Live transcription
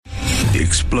The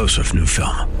explosive new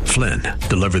film, Flynn,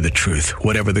 deliver the truth,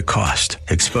 whatever the cost,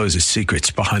 exposes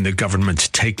secrets behind the government's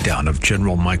takedown of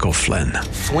General Michael Flynn.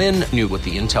 Flynn knew what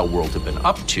the intel world had been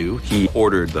up to. He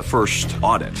ordered the first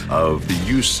audit of the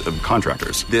use of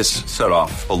contractors. This set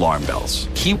off alarm bells.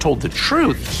 He told the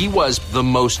truth. He was the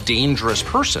most dangerous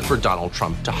person for Donald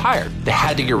Trump to hire. They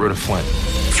had to get rid of Flynn.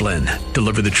 Flynn,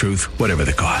 deliver the truth, whatever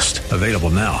the cost. Available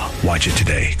now. Watch it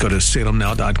today. Go to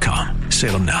salemnow.com.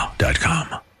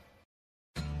 salemnow.com.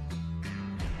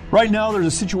 Right now, there's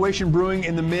a situation brewing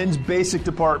in the men's basic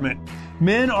department.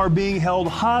 Men are being held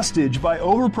hostage by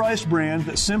overpriced brands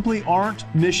that simply aren't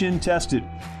mission tested.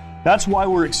 That's why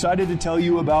we're excited to tell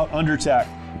you about Undertac,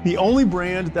 the only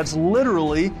brand that's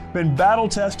literally been battle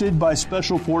tested by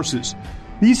special forces.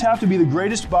 These have to be the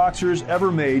greatest boxers ever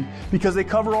made because they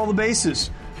cover all the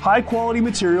bases. High quality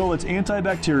material that's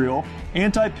antibacterial,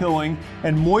 anti-pilling,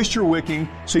 and moisture wicking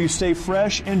so you stay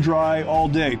fresh and dry all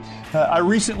day. I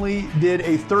recently did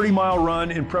a 30-mile run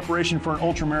in preparation for an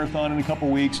ultramarathon in a couple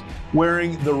weeks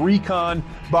wearing the Recon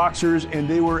boxers, and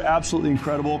they were absolutely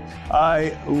incredible.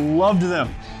 I loved them.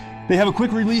 They have a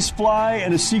quick release fly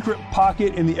and a secret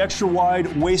pocket in the extra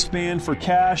wide waistband for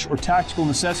cash or tactical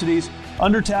necessities.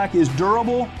 Undertac is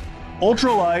durable,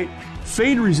 ultralight,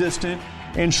 fade resistant,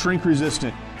 and shrink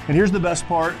resistant. And here's the best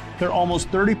part, they're almost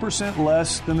 30%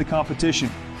 less than the competition.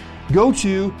 Go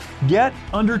to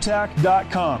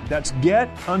getundertac.com. That's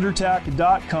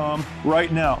getundertac.com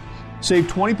right now. Save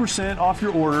 20% off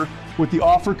your order with the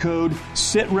offer code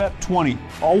SITREP20.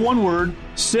 All one word,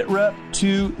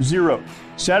 SITREP20.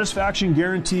 Satisfaction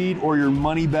guaranteed or your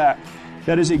money back.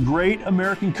 That is a great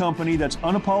American company that's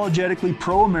unapologetically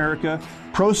pro-America,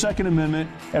 pro-Second Amendment,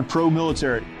 and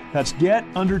pro-military. That's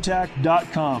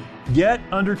getundertac.com.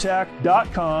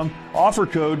 Getundertac.com. Offer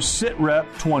code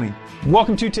SITREP20.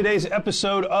 Welcome to today's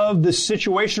episode of the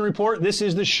Situation Report. This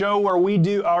is the show where we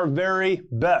do our very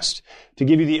best to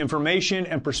give you the information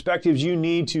and perspectives you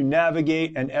need to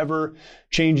navigate an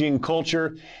ever-changing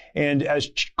culture. And as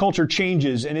culture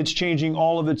changes, and it's changing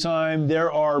all of the time,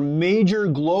 there are major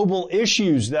global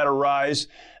issues that arise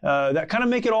that kind of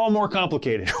make it all more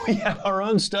complicated. We have our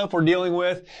own stuff we're dealing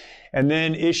with, and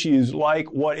then issues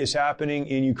like what is happening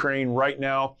in Ukraine right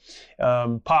now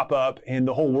pop up, and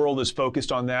the whole world is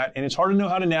focused on that. And it's hard to know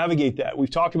how to navigate that. We've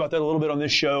talked about that a little bit on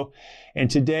this show,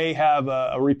 and today have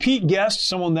a repeat guest,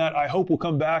 someone that I hope will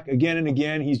come back again and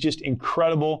again. He's just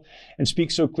incredible and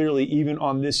speaks so clearly even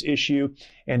on this issue,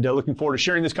 and looking forward to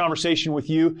sharing this conversation with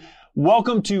you.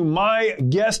 Welcome to my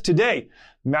guest today,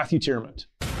 Matthew Tyrmand.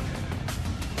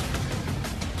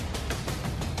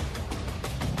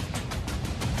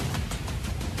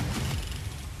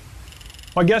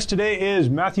 My guest today is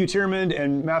Matthew Tyrmand,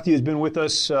 and Matthew has been with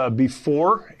us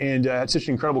before and had such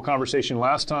an incredible conversation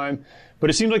last time. But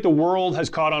it seems like the world has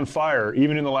caught on fire,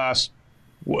 even in the last,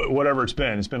 whatever it's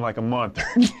been. It's been like a month,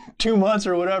 2 months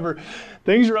or whatever.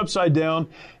 Things are upside down,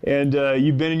 and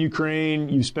you've been in Ukraine.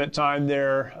 You've spent time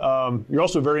there. You're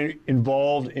also very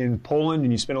involved in Poland,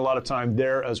 and you spend a lot of time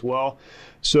there as well.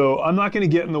 So I'm not going to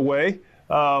get in the way.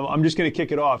 I'm just going to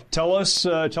kick it off. Tell us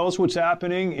what's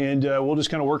happening, and we'll just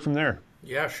kind of work from there.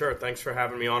 Yeah, sure. Thanks for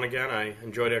having me on again. I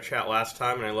enjoyed our chat last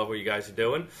time, and I love what you guys are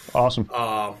doing. Awesome.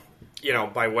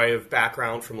 By way of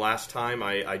background from last time,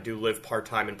 I do live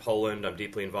part-time in Poland. I'm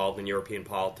deeply involved in European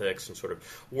politics and sort of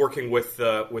working with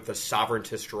the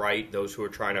sovereigntist right, those who are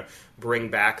trying to bring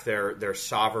back their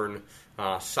sovereign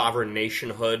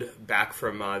nationhood back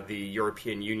from the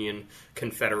European Union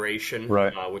Confederation,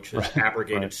 right. Which has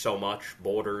abrogated so much,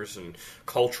 borders and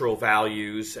cultural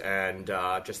values and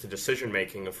just the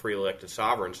decision-making of free elected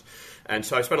sovereigns. And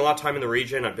so I spent a lot of time in the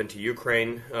region. I've been to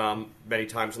Ukraine many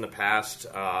times in the past,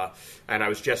 and I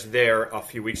was just there a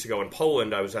few weeks ago in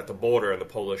Poland. I was at the border, the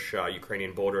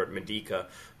Polish-Ukrainian border at Medyka.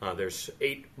 There's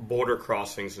 8 border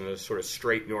crossings in a sort of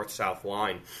straight north-south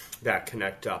line that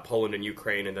connect Poland and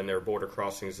Ukraine, and then there are border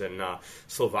crossings in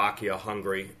Slovakia,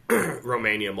 Hungary,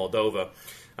 Romania, Moldova.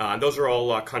 Those are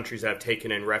all countries that have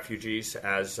taken in refugees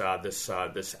as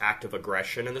this act of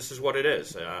aggression, and this is what it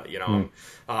is.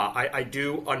 I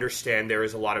do understand there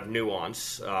is a lot of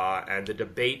nuance, and the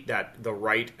debate that the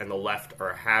right and the left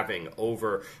are having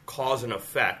over cause and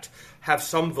effect have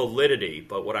some validity,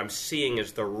 but what I'm seeing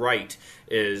is the right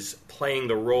is playing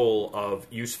the role of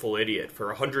useful idiot. For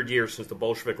 100 years since the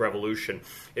Bolshevik Revolution,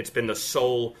 it's been the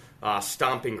sole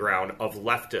stomping ground of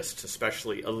leftists,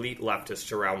 especially elite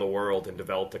leftists around the world in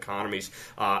developed economies,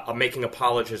 making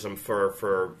apologism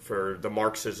for the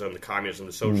Marxism, the communism,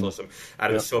 the socialism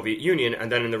out of the Soviet Union.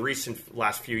 And then in the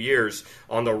last few years,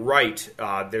 on the right,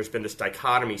 there's been this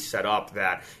dichotomy set up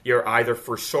that you're either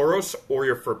for Soros or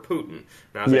you're for Putin.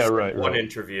 Now, as I said one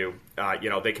interview,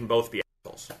 they can both be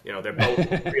assholes. They're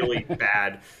both really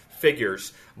bad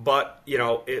figures. But,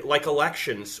 like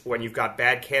elections, when you've got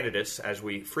bad candidates, as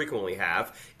we frequently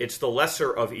have, it's the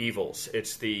lesser of evils.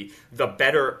 It's the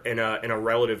better in a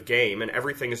relative game, and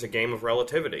everything is a game of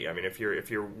relativity. I mean, if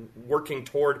you're working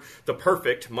toward the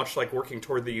perfect, much like working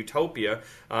toward the utopia,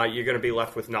 you're going to be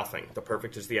left with nothing. The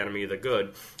perfect is the enemy of the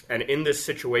good. And in this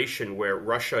situation where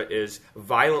Russia is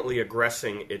violently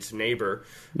aggressing its neighbor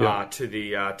to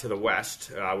the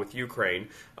west with Ukraine,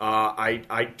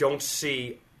 I don't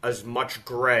see as much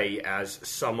gray as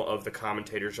some of the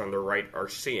commentators on the right are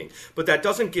seeing. But that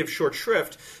doesn't give short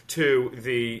shrift to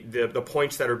the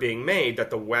points that are being made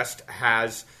that the West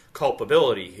has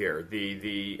culpability here,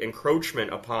 the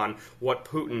encroachment upon what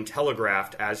Putin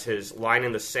telegraphed as his line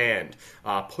in the sand,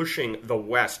 pushing the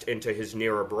West into his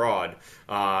near abroad,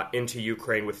 into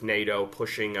Ukraine with NATO,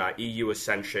 pushing EU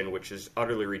ascension, which is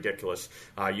utterly ridiculous.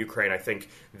 Ukraine, I think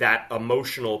that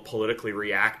emotional, politically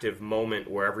reactive moment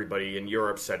where everybody in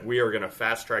Europe said, we are going to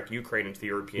fast-track Ukraine into the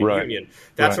European Union,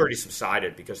 that's already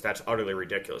subsided because that's utterly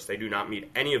ridiculous. They do not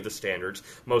meet any of the standards,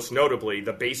 most notably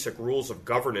the basic rules of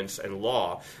governance and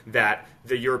law that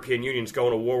the European Union is going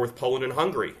to war with Poland and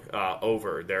Hungary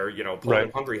over. Poland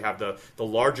and Hungary have the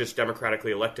largest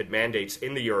democratically elected mandates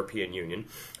in the European Union.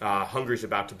 Hungary's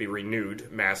about to be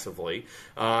renewed massively.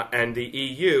 And the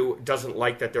EU doesn't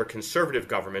like that they're conservative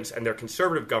governments, and they're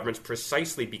conservative governments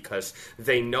precisely because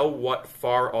they know what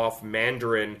far-off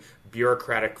Mandarin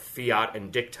bureaucratic fiat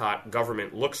and diktat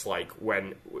government looks like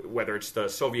whether it's the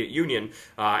Soviet Union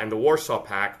and the Warsaw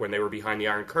Pact when they were behind the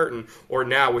Iron Curtain, or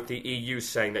now with the EU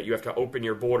saying that you have to open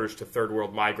your borders to third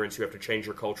world migrants, you have to change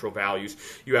your cultural values,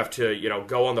 you have to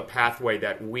go on the pathway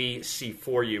that we see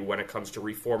for you when it comes to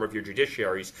reform of your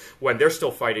judiciaries, when they're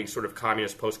still fighting sort of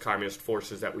communist, post-communist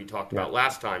forces that we talked about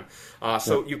last time.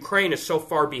 So Ukraine is so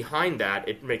far behind that,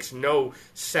 it makes no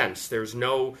sense. There's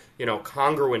no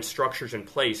congruent structures in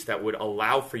place that would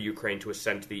allow for Ukraine to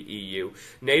ascend to the EU.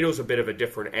 NATO's a bit of a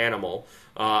different animal.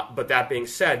 But that being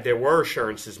said, there were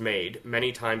assurances made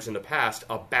many times in the past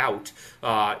about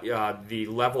the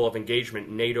level of engagement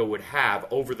NATO would have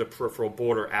over the peripheral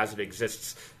border as it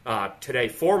exists today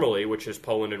formally, which is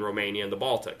Poland and Romania and the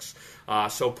Baltics.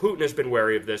 So Putin has been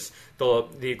wary of this.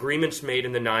 The agreements made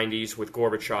in the 90s with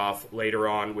Gorbachev, later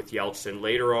on with Yeltsin,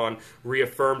 later on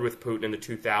reaffirmed with Putin in the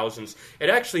 2000s, it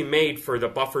actually made for the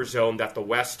buffer zone that the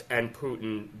West and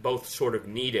Putin both sort of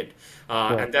needed.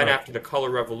 And then after the color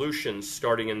revolutions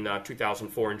starting in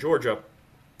 2004 in Georgia,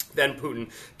 then Putin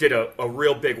did a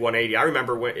real big 180. I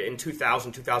remember in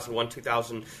 2000, 2001,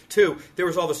 2002, there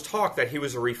was all this talk that he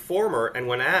was a reformer, and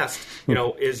when asked,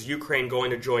 is Ukraine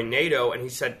going to join NATO, and he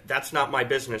said, that's not my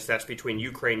business. That's between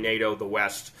Ukraine, NATO, the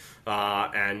West,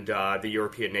 and the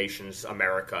European nations,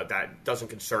 America. That doesn't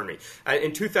concern me.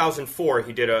 In 2004,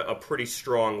 he did a pretty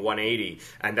strong 180,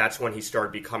 and that's when he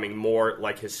started becoming more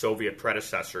like his Soviet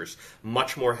predecessors,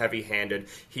 much more heavy-handed.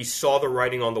 He saw the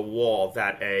writing on the wall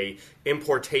that a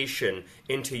importation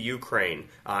into Ukraine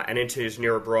and into his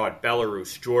near abroad,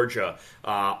 Belarus, Georgia,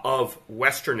 of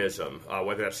Westernism,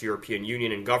 whether that's the European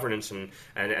Union in governance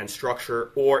and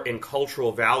structure or in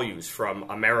cultural values from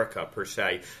America per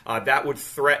se, that would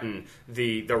threaten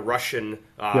the Russian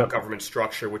government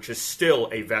structure, which is still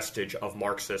a vestige of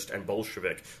Marxist and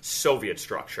Bolshevik Soviet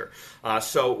structure.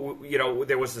 So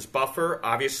there was this buffer.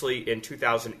 Obviously, in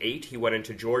 2008, he went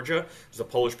into Georgia. It was the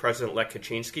Polish president, Lech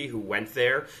Kaczynski, who went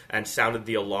there and sounded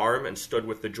the alarm and stood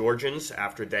with the Georgians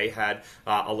after they had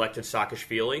elected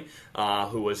Saakashvili,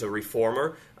 who was a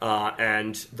reformer.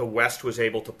 And the West was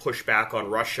able to push back on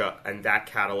Russia, and that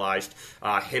catalyzed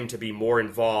him to be more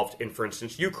involved in, for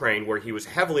instance, Ukraine, where he was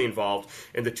heavily involved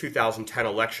in the 2010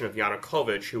 election of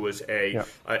Yanukovych, who was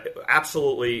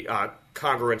absolutely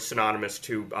congruent, synonymous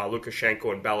to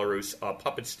Lukashenko in Belarus, a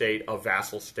puppet state, a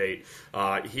vassal state.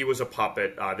 He was a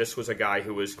puppet. This was a guy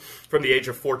who was, from the age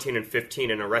of 14 and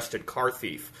 15, an arrested car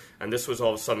thief. And this was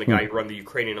all of a sudden the guy who ran the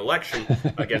Ukrainian election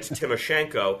against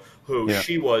Tymoshenko, who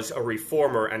she was a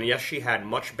reformer, and yes, she had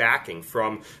much backing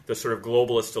from the sort of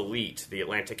globalist elite, the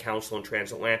Atlantic Council and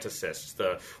transatlanticists,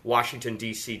 the Washington,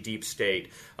 D.C. deep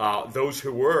state, those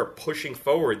who were pushing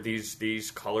forward these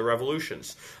color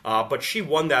revolutions. But she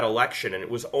won that election, and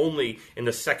it was only in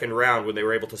the second round when they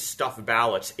were able to stuff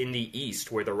ballots in the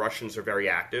east, where the Russians are very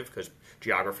active, because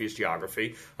geography is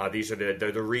geography. These are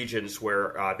the regions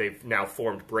where they've now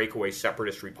formed breakaway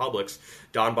separatist republics,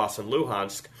 Donbass and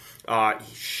Luhansk.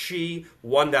 She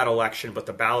won that election, but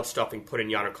the ballot stuffing put in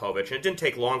Yanukovych. And it didn't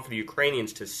take long for the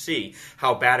Ukrainians to see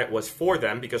how bad it was for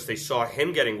them because they saw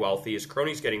him getting wealthy, his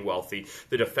cronies getting wealthy.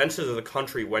 The defenses of the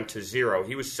country went to zero.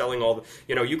 He was selling all the,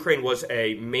 Ukraine was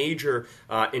a major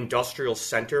industrial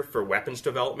center for weapons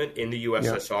development in the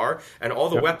USSR, and all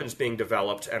the weapons being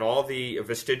developed and all the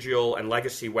vestigial and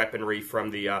legacy weaponry from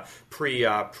the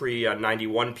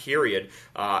pre-91 period,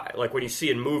 like when you see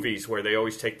in movies where they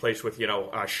always take place with,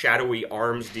 shadowy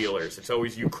arms dealers. It's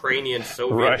always Ukrainian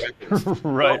Soviet weapons.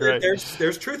 Right.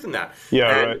 There's truth in that.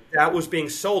 Yeah, and right. that was being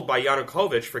sold by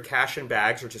Yanukovych for cash in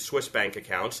bags or to Swiss bank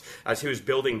accounts as he was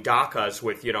building dakas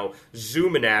with, zoo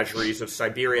menageries of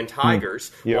Siberian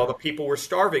tigers while the people were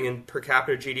starving and per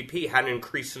capita GDP hadn't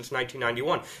increased since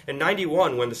 1991. In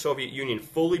 91, when the Soviet Union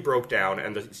fully broke down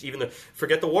and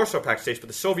forget the Warsaw Pact states, but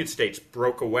the Soviet states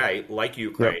broke away, like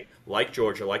Ukraine, like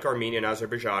Georgia, like Armenia and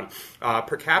Azerbaijan,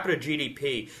 per capita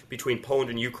GDP between Poland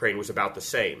and Ukraine was about the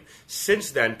same.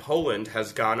 Since then, Poland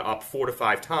has gone up 4 to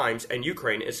 5 times, and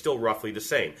Ukraine is still roughly the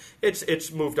same.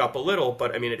 It's moved up a little,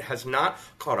 but it has not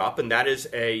caught up, and that is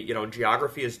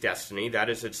geography is destiny. That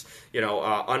is its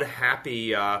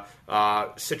unhappy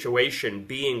situation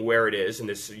being where it is in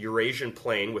this Eurasian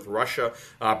plain with Russia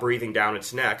breathing down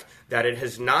its neck, that it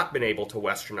has not been able to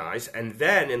westernize. And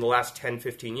then in the last 10,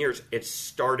 15 years, it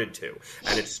started to.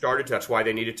 And it started to. That's why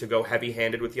they needed to go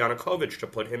heavy-handed with Yanukovych to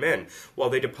put him in. Well,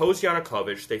 they depose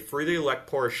Yanukovych. They freely elect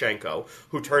Poroshenko,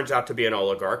 who turns out to be an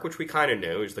oligarch, which we kind of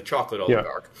knew. He's the chocolate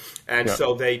oligarch. And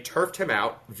so they turfed him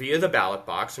out via the ballot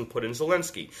box and put in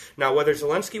Zelensky. Now, whether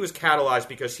Zelensky was catalyzed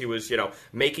because he was,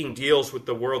 making deals with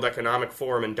the World Economic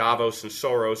Forum and Davos and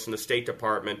Soros and the State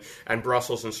Department and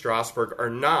Brussels and Strasbourg or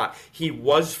not, he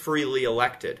was freely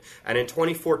elected. And in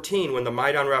 2014, when the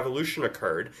Maidan Revolution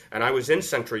occurred, and I was in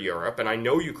Central Europe, and I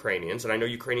know Ukrainians, and I know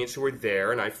Ukrainians who were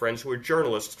there, and I have friends who are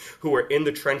journalists who were in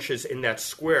the trenches in that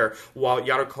square while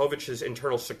Yanukovych's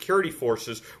internal security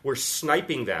forces were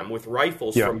sniping them with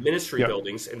rifles from ministry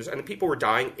buildings, and the people were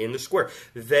dying in the square.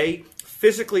 They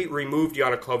physically removed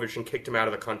Yanukovych and kicked him out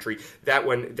of the country. That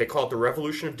when they call it the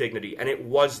Revolution of Dignity, and it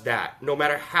was that. No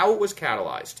matter how it was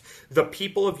catalyzed, the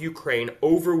people of Ukraine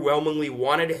overwhelmingly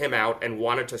wanted him out and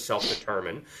wanted to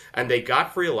self-determine, and they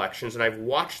got free elections, and I've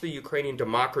watched the Ukrainian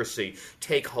democracy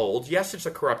take hold. Yes, it's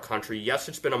a corrupt country. Yes,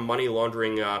 it's been a money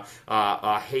laundering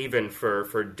haven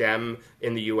for Dem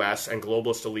in the U.S. and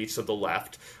globalist elites of the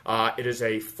left. It is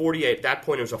at that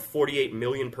point, it was a 48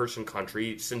 million person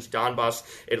country. Since Donbass,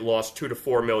 it lost 2 to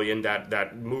 4 million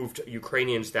that moved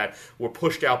Ukrainians that were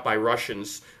pushed out by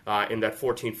Russians in that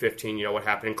 14-15, what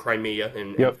happened in Crimea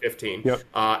in 15.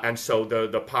 And so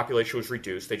the population was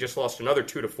reduced. They just lost another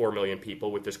 2 to 4 million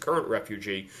people with this current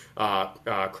refugee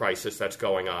crisis that's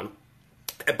going on.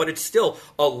 But it's still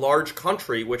a large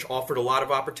country which offered a lot of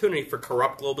opportunity for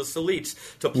corrupt globalist elites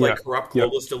to play corrupt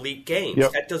globalist elite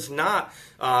games. That does not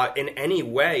in any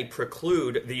way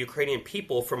preclude the Ukrainian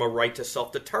people from a right to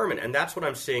self-determine. And that's what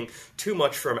I'm seeing too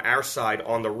much from our side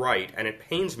on the right. And it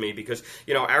pains me because,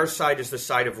 our side is the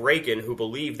side of Reagan, who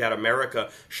believed that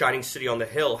America, shining city on the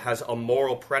hill, has a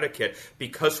moral predicate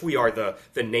because we are the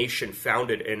nation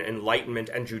founded in Enlightenment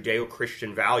and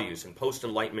Judeo-Christian values and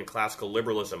post-Enlightenment classical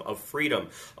liberalism, of freedom,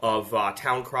 of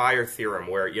town crier theorem,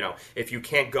 where, if you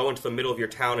can't go into the middle of your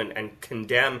town and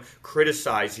condemn,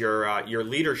 criticize your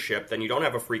leadership, then you don't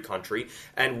have a free country,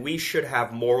 and we should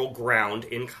have moral ground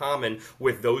in common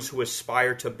with those who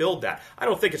aspire to build that. I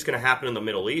don't think it's going to happen in the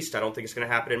Middle East. I don't think it's going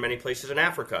to happen in many places in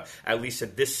Africa, at least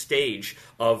at this stage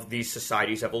of these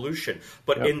societies' evolution.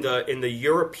 But in the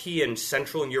European,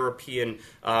 Central and European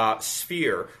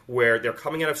sphere, where they're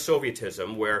coming out of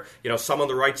Sovietism, where, some on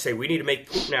the right say we need to make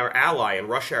Putin our ally and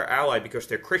Russia our ally because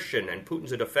they're Christian and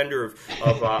Putin's a defender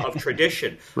of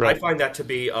tradition. I find that to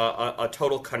be a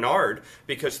total canard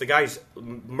because the guy's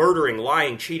murdering,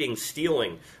 lying, cheating,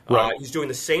 stealing. He's doing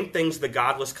the same things the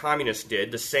godless communists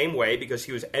did, the same way, because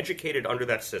he was educated under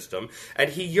that system, and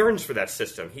he yearns for that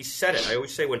system. He said it. I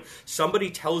always say when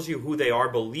somebody tells you who they are,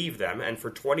 believe them. And for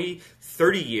 20,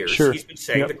 30 years, he's been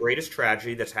saying the greatest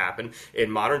tragedy that's happened in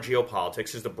modern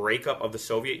geopolitics is the breakup of the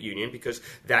Soviet Union, because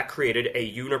that created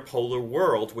a unipolar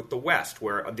world with the West,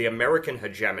 where the American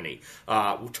hegemony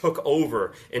took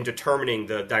over in determining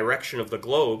the direction of the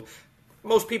globe.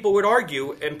 most people would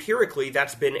argue empirically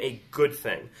that's been a good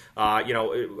thing.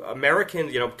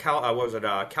 American,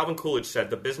 Calvin Coolidge said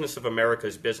the business of America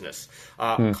is business.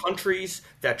 Countries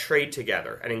that trade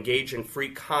together and engage in free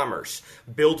commerce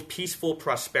build peaceful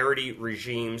prosperity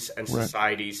regimes and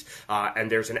societies,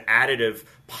 and there's an additive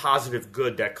positive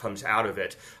good that comes out of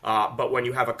it. But when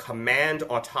you have a command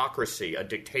autocracy, a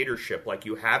dictatorship like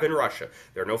you have in Russia,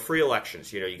 there are no free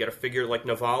elections. You get a figure like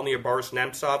Navalny or Boris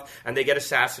Nemtsov, and they get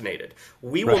assassinated.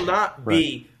 We will not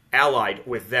be allied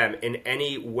with them in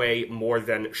any way more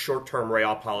than short-term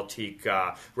realpolitik,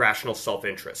 rational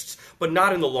self-interests, but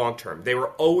not in the long term. They were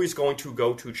always going to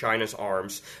go to China's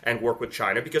arms and work with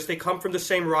China because they come from the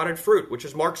same rotted fruit, which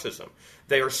is Marxism.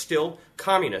 They are still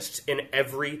communists in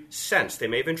every sense. They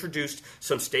may have introduced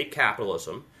some state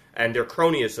capitalism, and their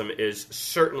cronyism is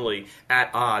certainly at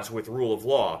odds with rule of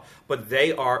law, but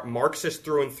they are Marxist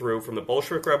through and through, from the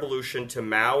Bolshevik Revolution to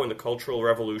Mao and the Cultural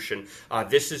Revolution.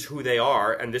 This is who they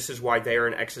are, and this is why they are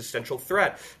an existential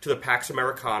threat to the Pax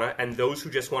Americana and those who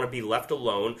just want to be left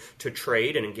alone to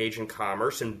trade and engage in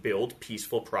commerce and build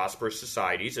peaceful, prosperous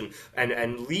societies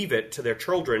and leave it to their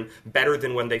children better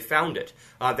than when they found it.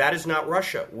 That is not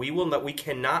Russia. We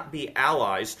cannot be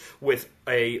allies with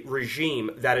a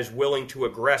regime that is willing to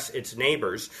aggress its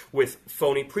neighbors with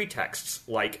phony pretexts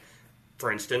like,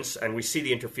 for instance, and we see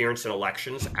the interference in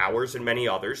elections, ours and many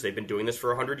others. They've been doing this for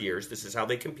 100 years. This is how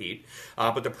they compete.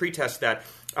 But the pretext that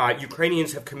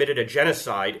Ukrainians have committed a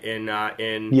genocide in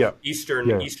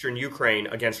eastern Ukraine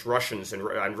against Russians and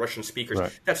Russian speakers,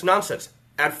 that's nonsense.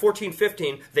 At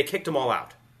 1415, they kicked them all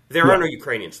out. There are no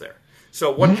Ukrainians there. So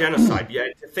what genocide?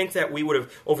 To think that we would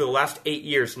have, over the last 8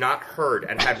 years, not heard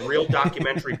and had real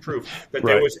documentary proof that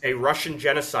there was a Russian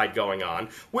genocide going on,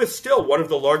 with still one of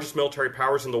the largest military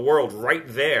powers in the world right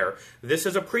there. This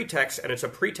is a pretext, and it's a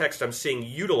pretext I'm seeing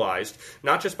utilized,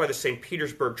 not just by the St.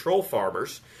 Petersburg troll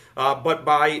farmers, but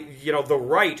by the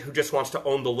right who just wants to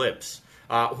own the libs.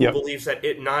 Who believes that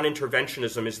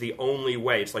non-interventionism is the only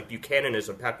way. It's like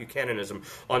Buchananism, Pat Buchananism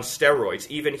on steroids.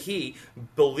 Even he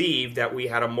believed that we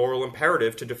had a moral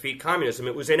imperative to defeat communism.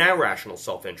 It was in our rational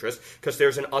self-interest because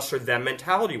there's an us or them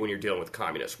mentality when you're dealing with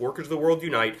communists. Workers of the world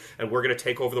unite, and we're going to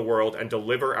take over the world and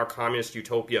deliver our communist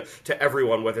utopia to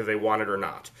everyone, whether they want it or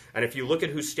not. And if you look at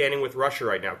who's standing with Russia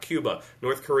right now, Cuba,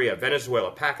 North Korea,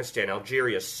 Venezuela, Pakistan,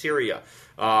 Algeria, Syria,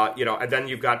 and then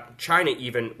you've got China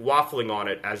even waffling on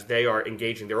it as they are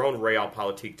engaging their own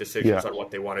realpolitik decisions on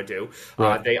what they want to do.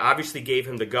 They obviously gave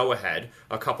him the go-ahead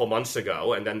a couple months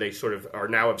ago, and then they sort of are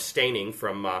now abstaining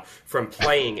from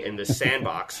playing in this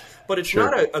sandbox. But it's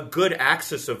not a good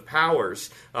axis of powers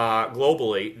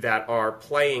globally that are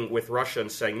playing with Russia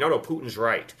and saying, no, Putin's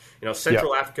right.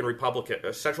 Central African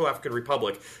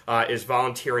Republic is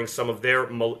volunteering some of their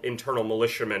internal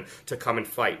militiamen to come and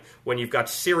fight. When you've got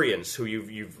Syrians who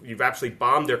you've absolutely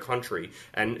bombed their country,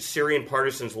 and Syrian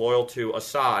partisans loyal to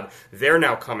Assad, they're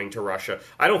now coming to Russia.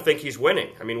 I don't think he's winning.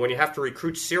 I mean, when you have to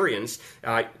recruit Syrians,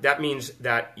 that means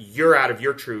that you're out of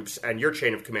your troops and your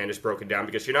chain of command is broken down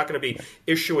because you're not going to be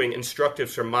issuing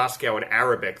instructives from Moscow in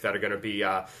Arabic that are going to be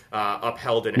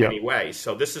upheld in any way.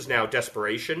 So this is now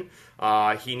desperation.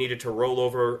 He needed to roll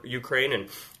over Ukraine in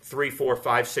 3, 4,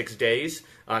 5, 6 days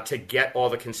to get all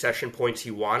the concession points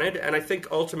he wanted. And I think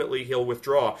ultimately he'll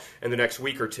withdraw in the next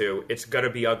week or two. It's going to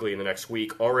be ugly in the next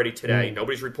week. Already today,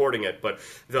 nobody's reporting it, but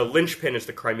the linchpin is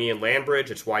the Crimean land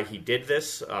bridge. It's why he did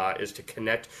this, is to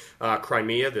connect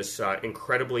Crimea, this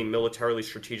incredibly militarily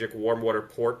strategic warm water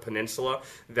port peninsula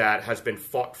that has been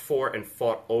fought for and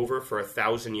fought over for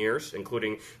 1,000 years,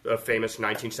 including the famous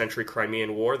 19th century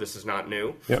Crimean War. This is not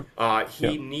new.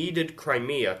 He needed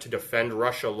Crimea to defend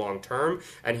Russia long term,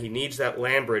 and he needs that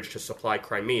land bridge to supply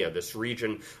Crimea, this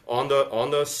region on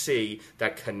the sea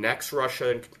that connects Russia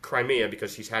and Crimea,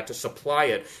 because he's had to supply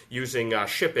it using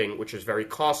shipping, which is very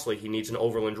costly. He needs an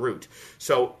overland route.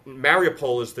 So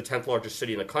Mariupol is the 10th largest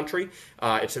city in the country.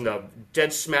 It's in the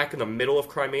dead smack in the middle of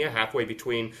Crimea, halfway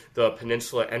between the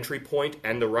peninsula entry point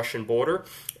and the Russian border.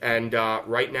 And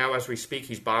right now, as we speak,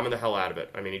 he's bombing the hell out of it.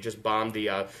 I mean, he just bombed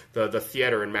the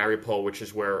theater in Mariupol, which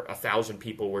is where 1,000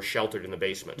 people were sheltered in the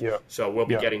basement. So we'll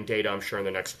be getting data, I'm sure, in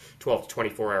the next 12 to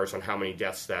 24 hours on how many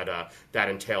deaths that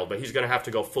entailed. But he's going to have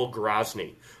to go full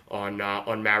Grozny on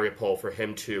Mariupol for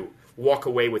him to walk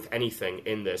away with anything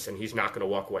in this, and he's not going to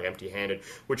walk away empty-handed,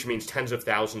 which means tens of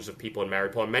thousands of people in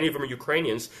Mariupol. And many of them are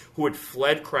Ukrainians who had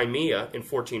fled Crimea in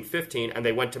 14-15, and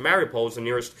they went to Mariupol as the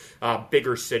nearest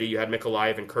bigger city. You had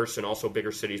Mykolaiv and Kherson, also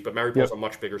bigger cities, but Mariupol is a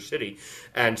much bigger city.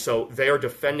 And so they are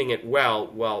defending it well.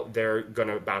 Well, they're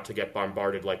about to get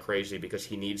bombarded like crazy because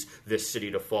he needs this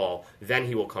city to fall. Then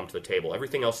he will come to the table.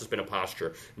 Everything else has been a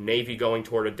posture. Navy going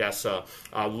toward Odessa,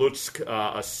 Lutsk,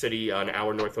 a city an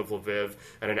hour north of Lviv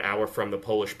and an hour from the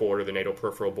Polish border, the NATO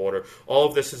peripheral border. All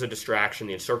of this is a distraction,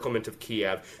 the encirclement of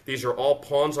Kiev. These are all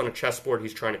pawns on a chessboard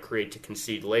he's trying to create to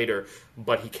concede later,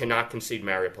 but he cannot concede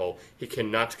Mariupol. He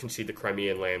cannot concede the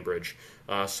Crimean land bridge.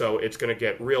 So it's going to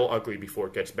get real ugly before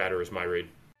it gets better, is my read.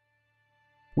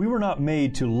 We were not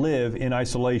made to live in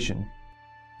isolation.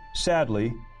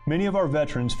 Sadly, many of our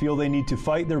veterans feel they need to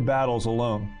fight their battles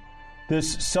alone.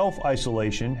 This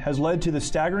self-isolation has led to the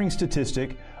staggering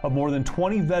statistic of more than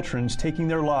 20 veterans taking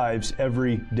their lives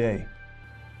every day.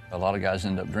 A lot of guys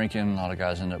end up drinking, a lot of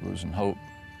guys end up losing hope.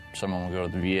 Some of them will go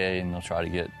to the VA and they'll try to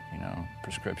get,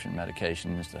 prescription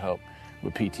medications to help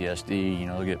with PTSD.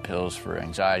 They'll get pills for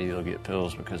anxiety, they'll get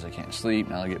pills because they can't sleep,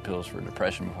 now they'll get pills for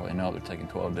depression. Before they know it, they're taking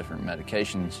 12 different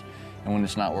medications. And when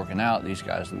it's not working out, these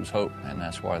guys lose hope, and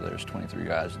that's why there's 23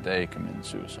 guys a day committing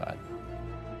suicide.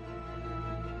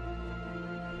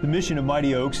 The mission of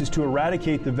Mighty Oaks is to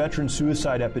eradicate the veteran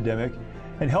suicide epidemic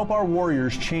and help our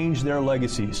warriors change their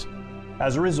legacies.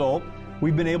 As a result,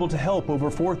 we've been able to help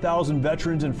over 4,000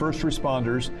 veterans and first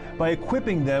responders by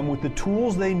equipping them with the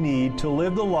tools they need to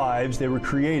live the lives they were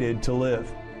created to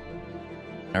live.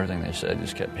 Everything they said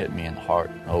just kept hitting me in the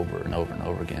heart over and over and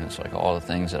over again. It's like all the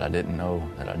things that I didn't know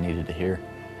that I needed to hear.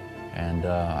 And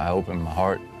I opened my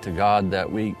heart to God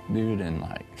that week, dude, and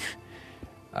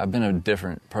I've been a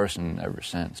different person ever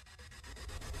since.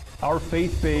 Our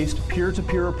faith-based,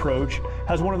 peer-to-peer approach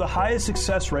has one of the highest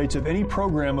success rates of any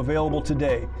program available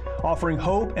today, offering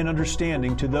hope and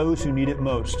understanding to those who need it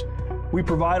most. We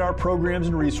provide our programs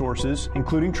and resources,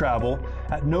 including travel,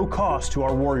 at no cost to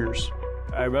our warriors.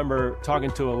 I remember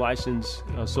talking to a licensed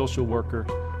social worker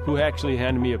who actually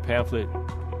handed me a pamphlet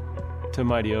to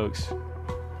Mighty Oaks.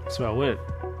 So I went.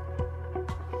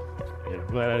 Yeah, I'm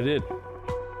glad I did.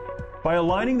 By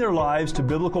aligning their lives to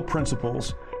biblical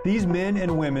principles, these men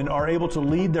and women are able to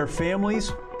lead their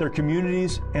families, their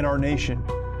communities, and our nation.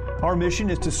 Our mission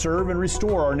is to serve and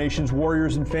restore our nation's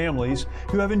warriors and families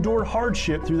who have endured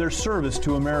hardship through their service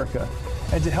to America,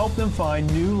 and to help them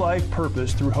find new life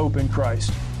purpose through hope in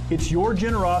Christ. It's your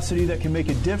generosity that can make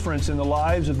a difference in the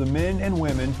lives of the men and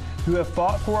women who have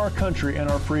fought for our country and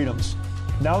our freedoms.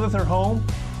 Now that they're home,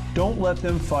 don't let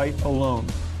them fight alone.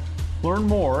 Learn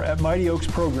more at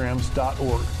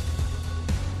mightyoaksprograms.org.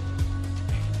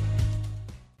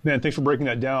 Man, thanks for breaking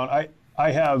that down.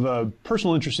 I have a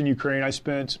personal interest in Ukraine.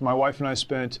 My wife and I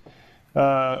spent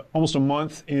almost a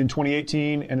month in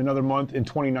 2018 and another month in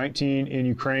 2019 in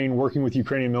Ukraine working with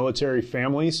Ukrainian military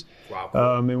families. Wow,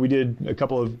 cool. And we did a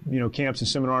couple of camps and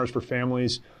seminars for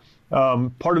families.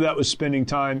 Part of that was spending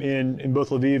time in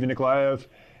both Lviv and Mykolaiv,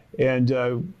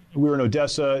 and we were in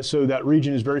Odessa, so that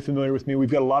region is very familiar with me. We've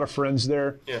got a lot of friends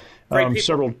there. Yeah. Great people.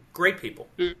 Several great people.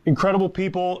 Incredible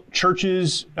people,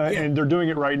 churches, and they're doing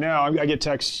it right now. I get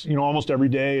texts, almost every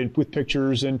day with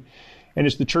pictures, and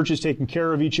it's the churches taking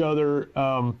care of each other.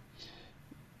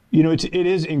 It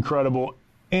is incredible.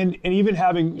 And even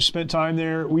having spent time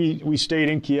there, we stayed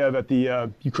in Kiev at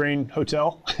the Ukraine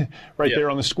Hotel right there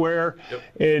on the square. Yep.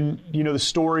 And, the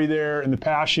story there and the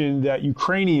passion that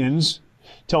Ukrainians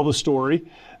tell the story.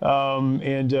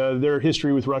 And their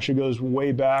history with Russia goes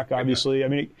way back, obviously. I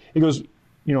mean, it goes,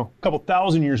 a couple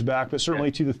thousand years back, but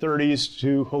certainly to the 30s,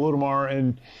 to Holodomor.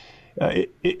 And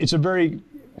it's a very,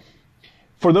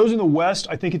 for those in the West,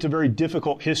 I think it's a very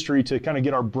difficult history to kind of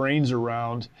get our brains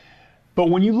around. But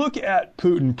when you look at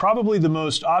Putin, probably the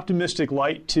most optimistic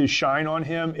light to shine on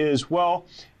him is, well,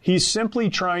 he's simply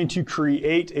trying to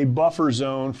create a buffer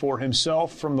zone for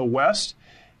himself from the West.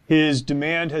 His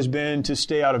demand has been to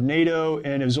stay out of NATO,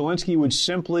 and if Zelensky would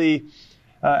simply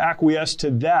acquiesce to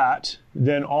that,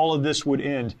 then all of this would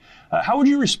end. How would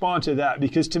you respond to that?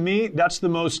 Because to me, that's the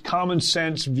most common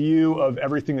sense view of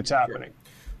everything that's happening.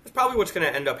 That's probably what's going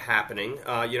to end up happening.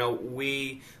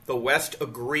 The West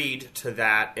agreed to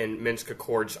that in Minsk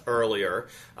Accords earlier,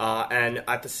 and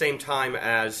at the same time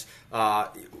as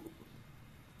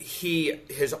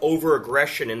his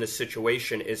over-aggression in this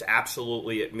situation is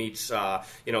absolutely, it meets,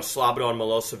 Slobodan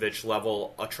Milosevic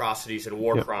level atrocities and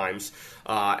war crimes,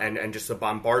 and just the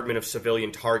bombardment of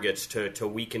civilian targets to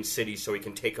weaken cities so he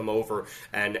can take them over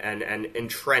and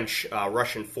entrench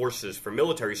Russian forces for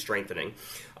military strengthening.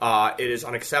 It is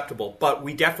unacceptable, but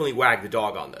we definitely wag the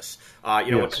dog on this.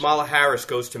 When Kamala Harris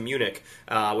goes to Munich,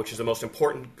 which is the most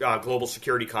important global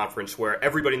security conference where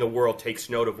everybody in the world takes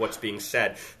note of what's being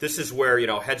said, this is where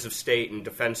heads of state and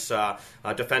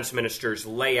defense ministers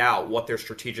lay out what their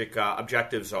strategic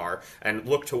objectives are and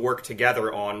look to work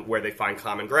together on where they find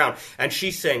common ground. And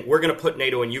she's saying, we're going to put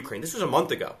NATO in Ukraine. This was a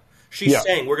month ago. She's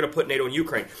saying, we're going to put NATO in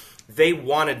Ukraine. They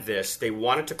wanted this. They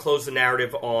wanted to close the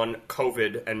narrative on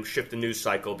COVID and shift the news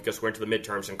cycle because we're into the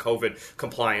midterms and COVID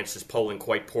compliance is polling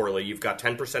quite poorly. You've got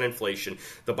 10% inflation.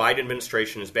 The Biden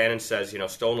administration, as Bannon says,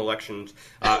 stolen elections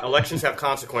have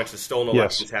consequences. Stolen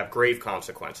elections have grave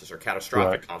consequences or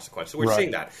catastrophic consequences. So we're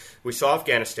seeing that. We saw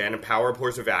Afghanistan and power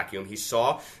abhors a vacuum. He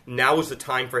saw now is the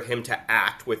time for him to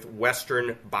act with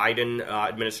Western Biden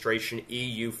administration,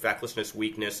 EU fecklessness,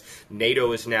 weakness.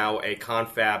 NATO is now a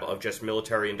confab of just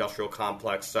military industrial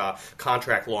complex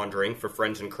contract laundering for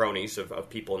friends and cronies of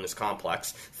people in this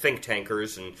complex, think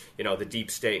tankers and the deep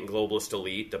state and globalist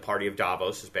elite, the party of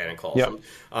Davos, as Bannon calls them.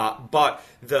 But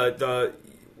the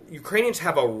Ukrainians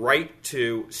have a right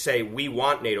to say we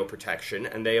want NATO protection,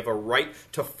 and they have a right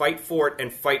to fight for it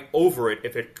and fight over it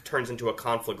if it turns into a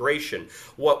conflagration.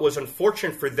 What was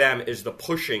unfortunate for them is the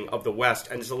pushing of the West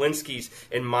and Zelensky's,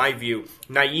 in my view,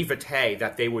 naivete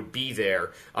that they would be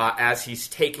there as he's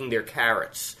taking their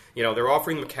carrots. They're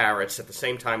offering them carrots. At the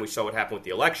same time, we saw what happened with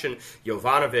the election,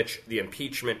 Yovanovitch, the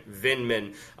impeachment,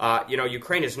 Vindman.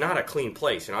 Ukraine is not a clean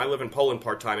place. I live in Poland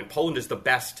part-time, and Poland is the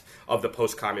best of the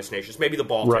post-communist nations, maybe the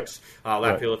Baltics,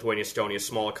 Latvia, Lithuania, Estonia,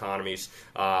 small economies,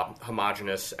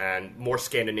 homogenous, and more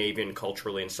Scandinavian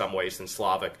culturally in some ways than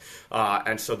Slavic.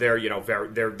 And so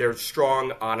they're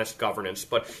strong, honest governance.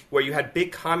 But where you had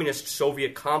big communist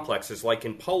Soviet complexes, like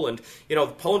in Poland,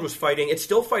 Poland was fighting, it's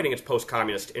still fighting its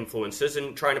post-communist influences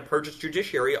and trying to purge its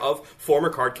judiciary of former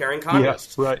card-carrying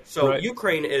communists.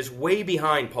 Ukraine is way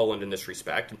behind Poland in this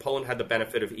respect, and Poland had the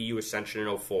benefit of EU accession in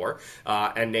 2004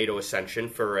 and NATO accession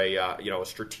for a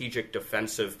strategic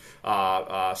defensive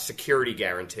security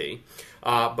guarantee.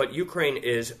 But Ukraine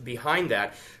is behind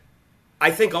that. I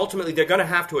think ultimately they're going to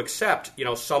have to accept,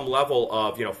 some level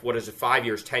of, 5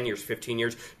 years, 10 years, 15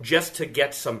 years, just to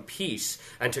get some peace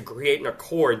and to create an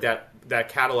accord that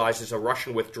catalyzes a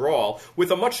Russian withdrawal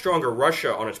with a much stronger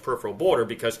Russia on its peripheral border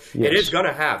because it is going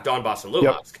to have Donbass and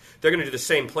Luhansk. They're going to do the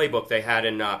same playbook they had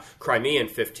in Crimea in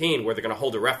 2015 where they're going to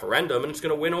hold a referendum and it's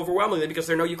going to win overwhelmingly because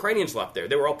there are no Ukrainians left there.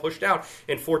 They were all pushed out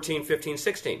in 14, 15,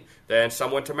 16. Then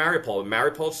some went to Mariupol.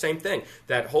 Mariupol, same thing.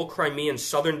 That whole Crimean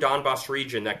southern Donbass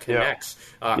region that connects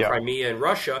Crimea and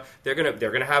Russia, they're going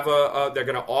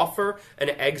to offer an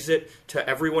exit to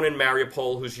everyone in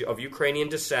Mariupol who's of Ukrainian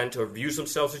descent or views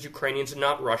themselves as Ukrainians and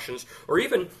not Russians, or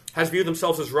even has viewed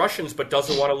themselves as Russians but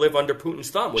doesn't want to live under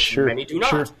Putin's thumb, which many do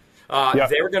not.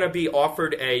 They're going to be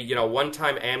offered a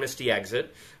one-time amnesty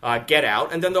exit, get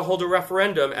out, and then they'll hold a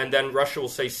referendum, and then Russia will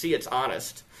say, see, it's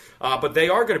honest. But they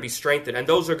are going to be strengthened, and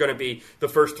those are going to be the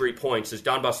first 3 points, is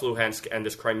Donbass, Luhansk, and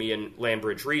this Crimean land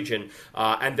bridge region,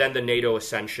 and then the NATO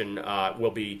ascension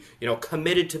will be,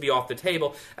 committed to be off the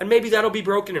table, and maybe that'll be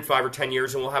broken in 5 or 10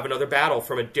 years, and we'll have another battle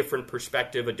from a different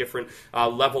perspective, a different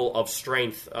level of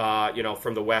strength,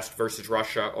 from the West versus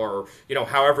Russia, or,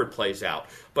 however it plays out.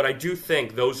 But I do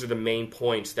think those are the main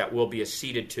points that will be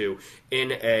acceded to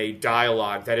in a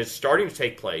dialogue that is starting to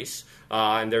take place.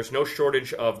 And there's no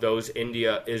shortage of those,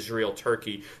 India, Israel,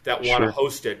 Turkey, that want to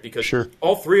host it because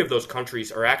all 3 of those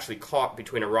countries are actually caught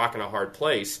between a rock and a hard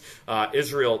place.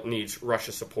 Israel needs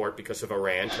Russia support because of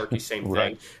Iran. Turkey, same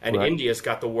thing. And India's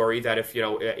got the worry that if,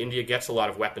 India gets a lot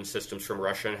of weapon systems from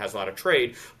Russia and has a lot of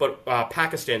trade, but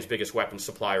Pakistan's biggest weapons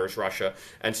supplier is Russia.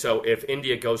 And so if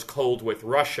India goes cold with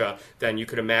Russia, then you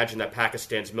could imagine that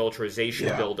Pakistan's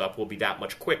militarization buildup will be that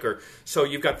much quicker. So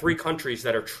you've got 3 countries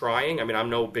that are trying. I mean, I'm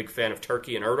no big fan of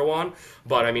Turkey and Erdogan,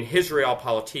 but I mean, his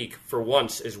realpolitik for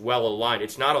once is well aligned.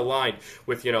 It's not aligned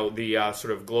with, the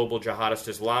sort of global jihadist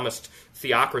Islamist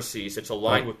theocracies. It's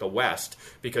aligned with the West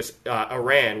because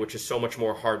Iran, which is so much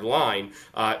more hard line,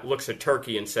 looks at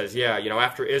Turkey and says,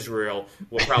 after Israel,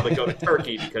 we'll probably go to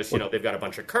Turkey because, they've got a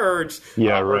bunch of Kurds.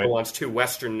 Erdogan's too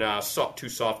Western, too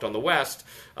soft on the West.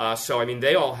 So, I mean,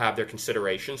 they all have their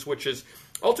considerations, which is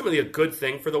ultimately a good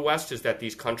thing for the West, is that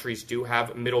these countries do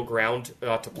have middle ground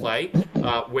to play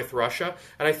with Russia.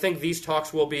 And I think these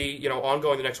talks will be,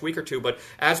 ongoing the next week or two. But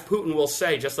as Putin will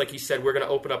say, just like he said, we're going to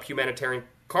open up humanitarian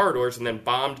corridors and then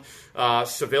bombed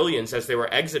civilians as they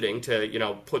were exiting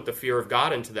to, put the fear of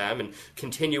God into them and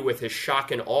continue with his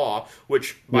shock and awe,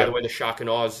 which, by the way, the shock and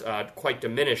awe is quite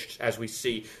diminished as we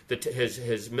see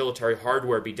his military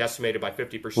hardware be decimated by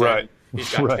 50%. Right.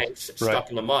 He's got tanks stuck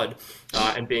in the mud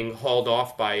and being hauled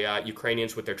off by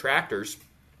Ukrainians with their tractors.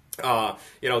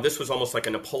 This was almost like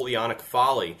a Napoleonic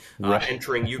folly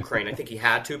entering Ukraine. I think he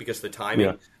had to because of the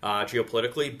timing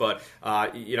geopolitically. But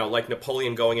like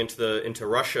Napoleon going into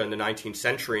Russia in the 19th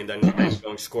century and then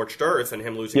going scorched earth and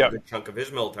him losing a good chunk of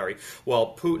his military.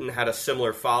 Well, Putin had a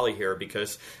similar folly here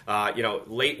because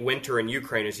late winter in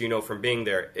Ukraine, as you know from being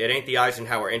there, it ain't the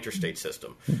Eisenhower interstate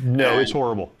system. No, it's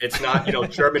horrible. It's not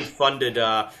German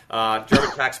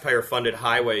taxpayer funded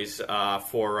highways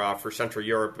for Central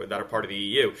Europe that are part of the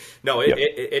EU. No,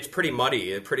 it's pretty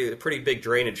muddy, a pretty big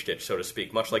drainage ditch, so to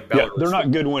speak, much like Belarus. Yeah, they're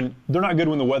not good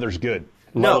when the weather's good.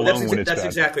 No, that's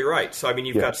exactly right. So, I mean,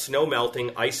 you've got snow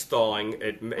melting, ice thawing,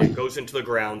 it goes into the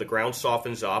ground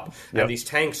softens up, and these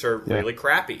tanks are really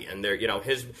crappy. And they're,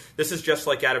 this is just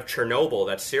like out of Chernobyl,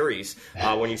 that series,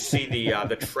 when you see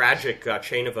the tragic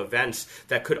chain of events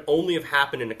that could only have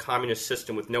happened in a communist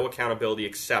system with no accountability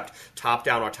except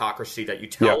top-down autocracy that you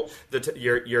tell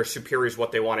your superiors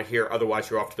what they want to hear, otherwise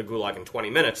you're off to the gulag in 20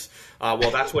 minutes.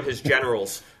 Well, that's what his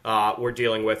generals were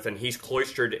dealing with, and he's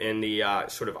cloistered in the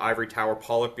sort of ivory tower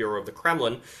Politburo of the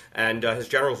Kremlin, and his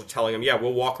generals are telling him,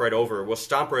 we'll walk right over, we'll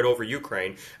stomp right over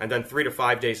Ukraine, and then 3 to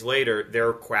 5 days later,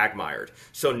 they're quagmired.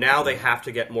 So now they have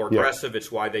to get more aggressive.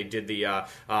 It's why they did the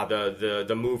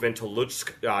move into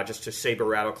Lutsk, just to saber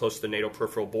rattle close to the NATO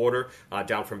peripheral border,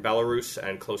 down from Belarus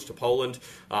and close to Poland,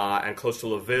 and close to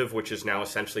Lviv, which is now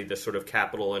essentially the sort of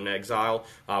capital in exile,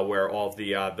 where all of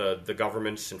the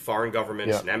governments and foreign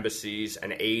governments and embassies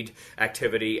and aid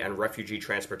activity and refugee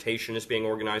transportation is being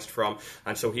organized from.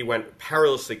 And so he went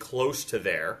perilously close to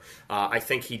there. I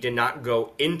think he did not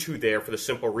go into there for the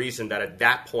simple reason that at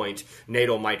that point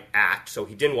NATO might act. So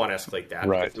he didn't want to escalate that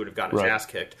because he would have gotten his ass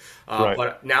kicked.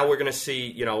 But now we're going to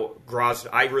see, Grozny.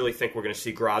 I really think we're going to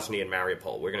see Grozny and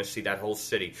Mariupol. We're going to see that whole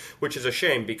city, which is a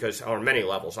shame because on many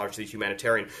levels, obviously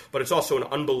humanitarian, but it's also an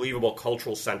unbelievable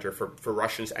cultural center for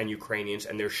Russians and Ukrainians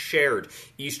and their shared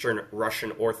Eastern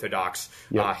Russian Orthodox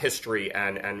history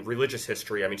and religious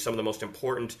history. I mean, some of the most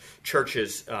important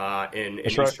churches in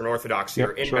Eastern Orthodoxy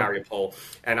are in Mariupol,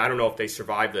 and I don't know if they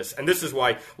survive this. And this is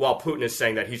why, while Putin is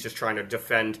saying that he's just trying to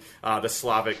defend the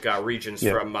Slavic regions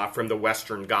from the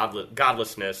Western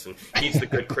godlessness, and he's the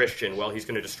good Christian, well, he's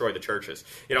going to destroy the churches.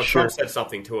 Trump said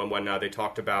something to him when they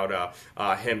talked about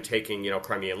him taking,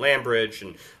 Crimean land bridge,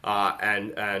 and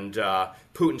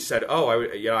Putin said,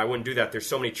 I wouldn't do that. There's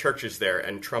so many churches there.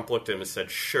 And Trump looked at him and said,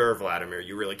 sure, Vladimir,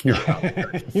 you really care about the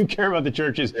churches. You care about the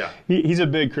churches. Yeah. He's a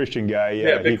big Christian guy. Big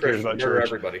he cares Christian. about church.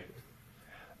 Everybody.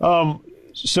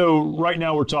 So right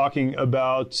now we're talking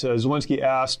about Zelensky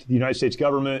asked the United States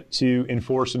government to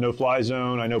enforce a no-fly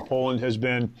zone. I know Poland has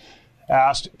been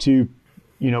asked to,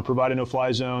 provide a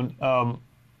no-fly zone.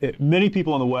 Many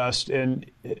people in the West, and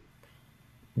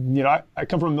I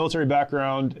come from a military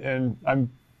background, and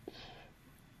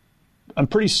I'm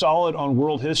pretty solid on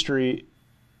world history.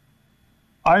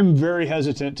 I'm very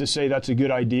hesitant to say that's a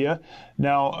good idea.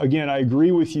 Now, again, I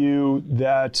agree with you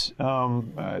that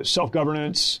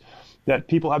self-governance, that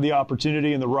people have the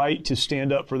opportunity and the right to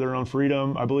stand up for their own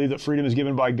freedom. I believe that freedom is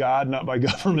given by God, not by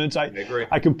governments. I agree.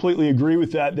 I completely agree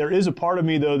with that. There is a part of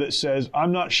me, though, that says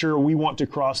I'm not sure we want to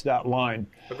cross that line.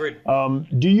 Agreed.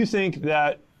 Do you think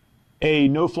that a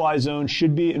no-fly zone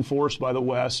should be enforced by the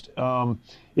West?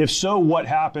 If so, what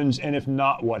happens? And if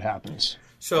not, what happens?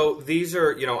 So these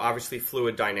are, obviously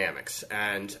fluid dynamics.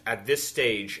 And at this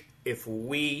stage, if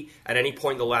we, at any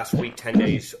point in the last week, 10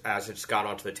 days, as it's got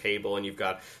onto the table, and you've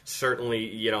got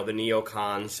certainly, the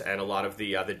neocons and a lot of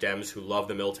the Dems who love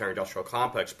the military-industrial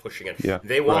complex pushing it,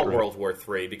 they want World War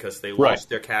III because they lost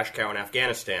their cash cow in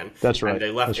Afghanistan. That's right. And they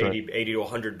left 80 to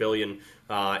 100 billion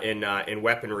in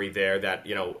weaponry there. That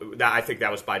I think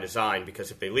that was by design because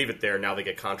if they leave it there, now they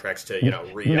get contracts to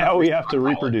now we have to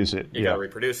reproduce it. You got to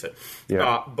reproduce it.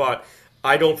 Yeah. But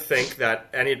I don't think that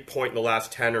any point in the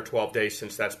last 10 or 12 days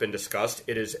since that's been discussed,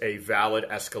 it is a valid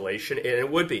escalation. And it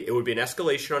would be. It would be an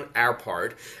escalation on our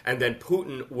part, and then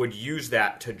Putin would use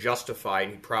that to justify,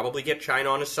 and he'd probably get China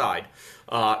on his side,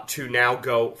 to now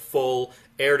go full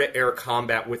air-to-air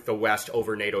combat with the West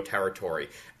over NATO territory.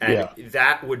 And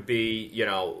that would be,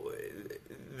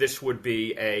 this would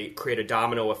be create a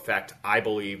domino effect, I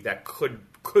believe, that could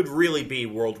could really be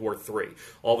World War III.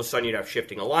 All of a sudden, you'd have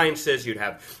shifting alliances, you'd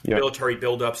have military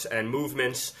buildups and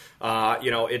movements.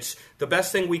 It's the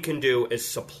best thing we can do is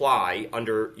supply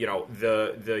under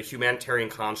the humanitarian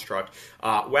construct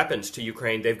weapons to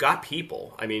Ukraine. They've got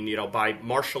people. I mean, by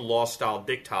martial law style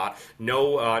diktat,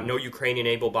 no Ukrainian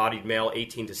able-bodied male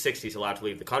 18 to 60 is allowed to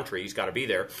leave the country. He's got to be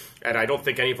there, and I don't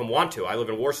think any of them want to. I live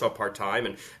in Warsaw part-time,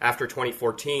 and after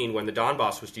 2014, when the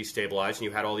Donbass was destabilized and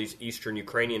you had all these Eastern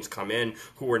Ukrainians come in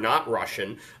who were not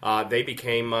Russian, they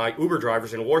became Uber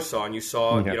drivers in Warsaw, and you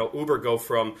saw Uber go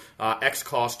from X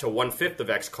cost to 1/5 of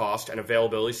X cost, and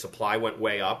availability, supply went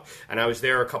way up. And I was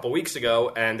there a couple weeks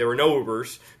ago, and there were no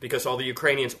Ubers because all the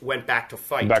Ukrainians went back to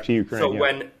fight. Back to Ukraine.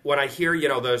 So when I hear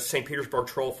the St. Petersburg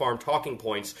troll farm talking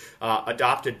points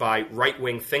adopted by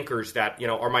right-wing thinkers that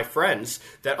are my friends,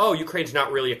 that Ukraine's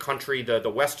not really a country. The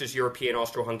West is European,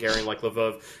 Austro-Hungarian, like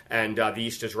Lviv, and the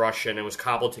East is Russian. It was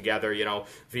cobbled together,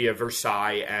 via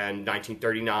Versailles and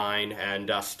 1939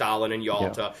 and Stalin and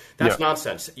Yalta. That's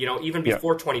nonsense. Even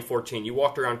before 2014, you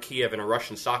walked around Kiev in a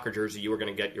Russian soccer jersey, you were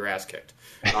going to get your ass kicked.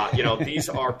 These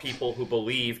are people who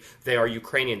believe they are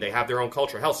Ukrainian. They have their own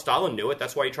culture. Hell, Stalin knew it.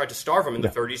 That's why he tried to starve them in the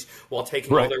 30s while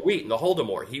taking all their wheat in the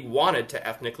Holodomor. He wanted to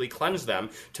ethnically cleanse them,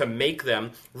 to make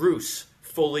them Rus.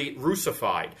 Fully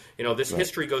Russified. This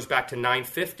history goes back to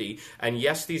 950, and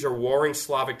yes, these are warring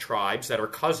Slavic tribes that are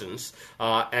cousins,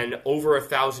 and over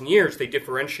 1,000 years they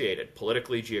differentiated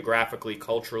politically, geographically,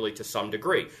 culturally to some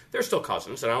degree. They're still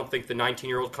cousins, and I don't think the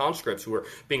 19-year-old conscripts who were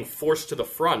being forced to the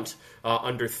front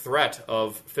under threat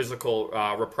of physical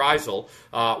reprisal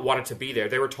wanted to be there.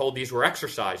 They were told these were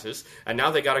exercises, and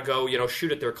now they got to go,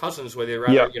 shoot at their cousins where they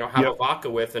rather, have a vodka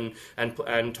with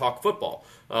and talk football.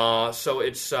 So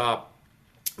it's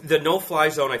the no-fly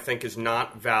zone, I think, is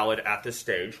not valid at this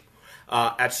stage.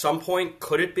 At some point,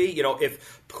 could it be?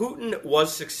 If Putin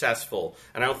was successful,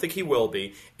 and I don't think he will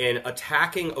be, in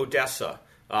attacking Odessa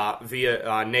via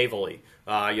navally,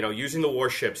 using the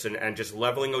warships and just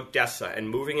leveling Odessa and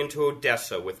moving into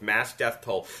Odessa with mass death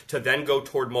toll to then go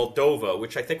toward Moldova,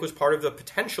 which I think was part of the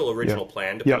potential original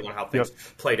plan, depending on how things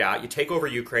played out. You take over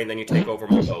Ukraine, then you take over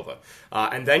Moldova.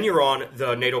 And then you're on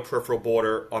the NATO peripheral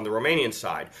border on the Romanian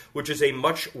side, which is a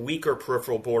much weaker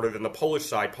peripheral border than the Polish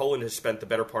side. Poland has spent the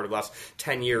better part of the last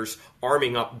 10 years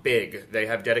arming up big. They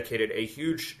have dedicated a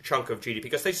huge chunk of GDP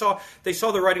because they saw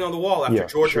the writing on the wall after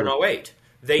Georgia in 2008.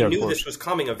 They knew this was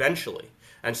coming eventually.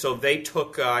 And so they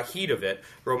took heed of it.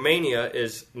 Romania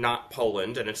is not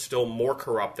Poland, and it's still more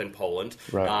corrupt than Poland.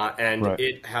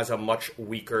 It has a much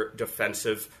weaker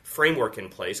defensive framework in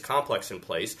place, complex in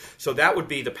place. So that would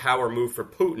be the power move for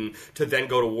Putin to then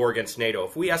go to war against NATO.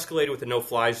 If we escalated with a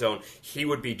no-fly zone, he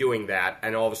would be doing that,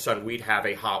 and all of a sudden we'd have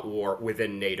a hot war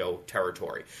within NATO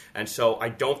territory. And so I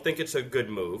don't think it's a good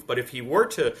move. But if he were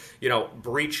to,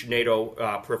 breach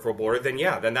NATO peripheral border,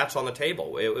 then that's on the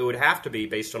table. It would have to be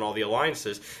based on all the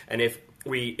alliances. And if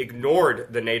we ignored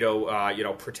the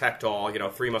NATO, protect all,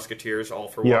 three musketeers, all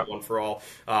for one, one for all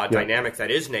dynamic that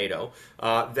is NATO,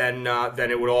 then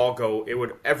it would all go.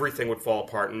 Everything would fall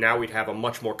apart, and now we'd have a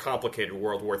much more complicated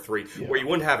World War III, where you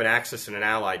wouldn't have an Axis and an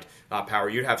Allied power.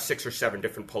 You'd have 6 or 7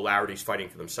 different polarities fighting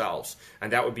for themselves,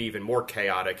 and that would be even more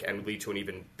chaotic and lead to an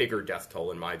even bigger death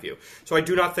toll, in my view. So I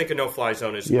do not think a no-fly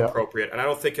zone is appropriate, and I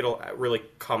don't think it'll really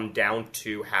come down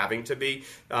to having to be,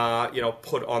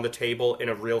 put on the table in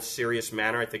a real serious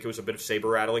manner. I think it was a bit of saber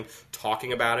rattling,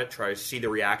 talking about it, try to see the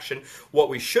reaction. What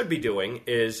we should be doing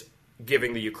is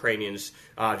giving the Ukrainians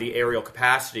the aerial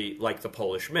capacity like the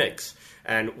Polish MiGs.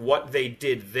 And what they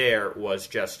did there was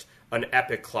just an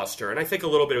epic cluster. And I think a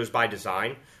little bit it was by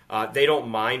design. They don't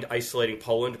mind isolating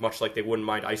Poland, much like they wouldn't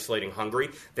mind isolating Hungary.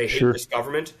 They hate this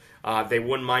government. They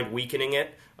wouldn't mind weakening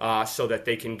it so that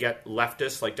they can get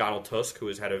leftists like Donald Tusk, who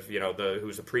is head of who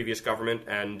was the previous government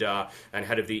and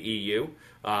head of the EU.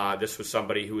 This was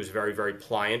somebody who was very, very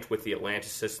pliant with the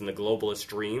Atlanticists and the globalist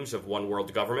dreams of one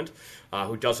world government,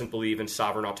 who doesn't believe in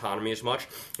sovereign autonomy as much.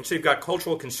 And so you've got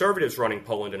cultural conservatives running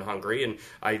Poland and Hungary,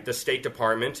 and the State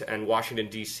Department and Washington,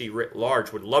 D.C. writ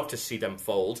large would love to see them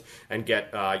fold and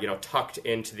get tucked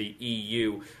into the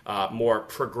EU more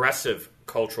progressive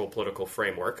cultural political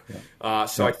framework.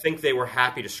 So I think they were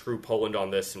happy to screw Poland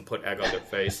on this and put egg on their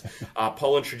face.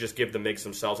 Poland should just give the MiGs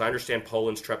themselves. I understand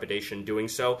Poland's trepidation doing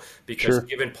so because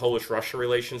given Polish-Russia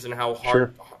relations and how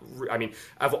hard, I mean,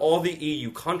 of all the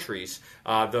EU countries,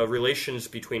 the relations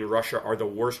between Russia are the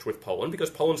worst with Poland because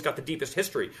Poland's got the deepest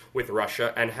history with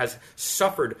Russia and has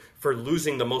suffered for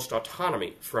losing the most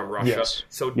autonomy from Russia.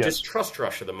 Distrust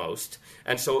Russia the most,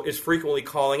 and so is frequently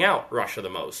calling out Russia the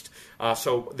most.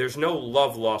 So there's no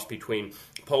love lost between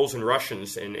Poles and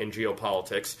Russians in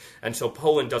geopolitics, and so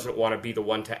Poland doesn't want to be the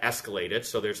one to escalate it.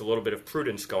 So there's a little bit of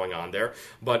prudence going on there.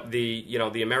 But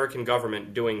the American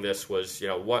government doing this was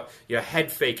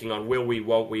head faking on will we,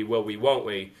 won't we,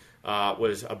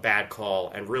 was a bad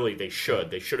call, and really they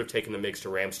should have taken the MiGs to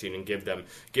Ramstein and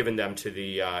given them to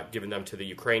the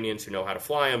Ukrainians who know how to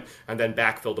fly them, and then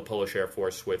backfilled the Polish Air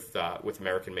Force with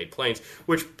American-made planes,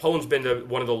 which Poland's been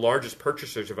one of the largest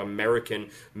purchasers of American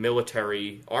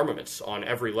military armaments on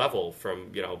every level,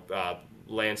 from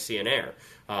land, sea, and air.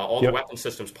 All the weapon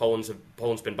systems Poland's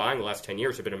been buying the last 10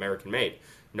 years have been American-made.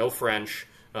 No French,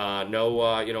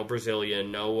 no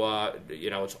Brazilian,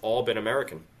 it's all been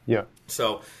American. Yeah.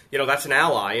 So, that's an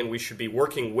ally, and we should be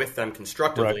working with them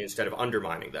constructively instead of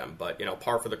undermining them. But,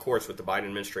 par for the course with the Biden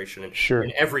administration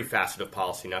in every facet of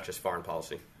policy, not just foreign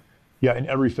policy. Yeah, in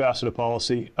every facet of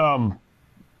policy.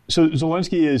 So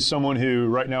Zelensky is someone who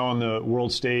right now on the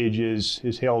world stage is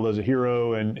hailed as a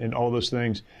hero and all those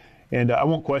things. And I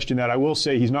won't question that. I will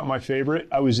say he's not my favorite.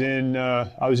 I was in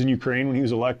Ukraine when he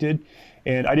was elected,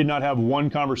 and I did not have one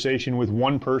conversation with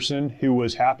one person who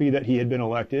was happy that he had been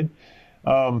elected.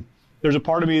 There's a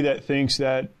part of me that thinks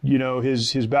that,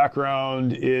 his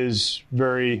background is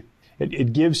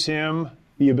it gives him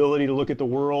the ability to look at the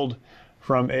world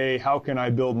from a how can I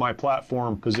build my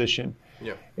platform position.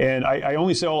 Yeah. And I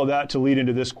only say all of that to lead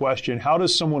into this question. How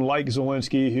does someone like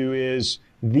Zelensky, who is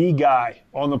the guy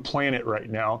on the planet right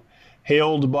now,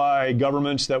 hailed by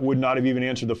governments that would not have even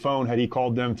answered the phone had he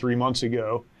called them 3 months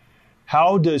ago,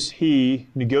 how does he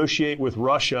negotiate with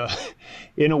Russia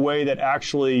in a way that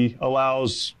actually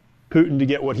allows Putin to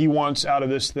get what he wants out of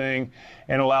this thing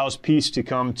and allows peace to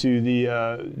come to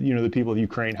the people of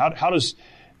Ukraine? How does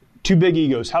two big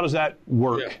egos? How does that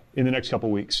work in the next couple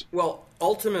of weeks? Well,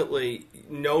 ultimately,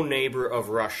 no neighbor of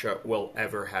Russia will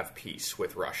ever have peace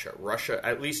with Russia. Russia,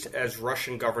 at least as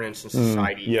Russian governance and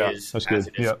society is as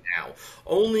it is now.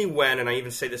 Only when, and I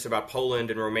even say this about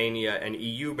Poland and Romania and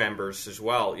EU members as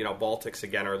well, Baltics,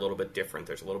 again, are a little bit different.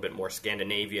 There's a little bit more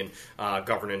Scandinavian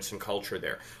governance and culture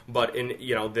there. But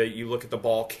you look at the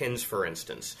Balkans, for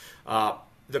instance,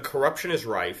 the corruption is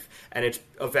rife, and it's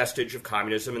a vestige of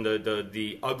communism and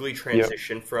the ugly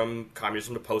transition from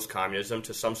communism to post-communism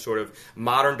to some sort of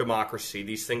modern democracy.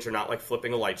 These things are not like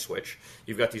flipping a light switch.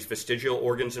 You've got these vestigial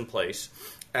organs in place,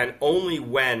 and only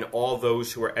when all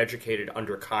those who are educated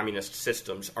under communist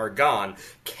systems are gone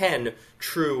can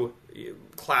true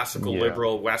classical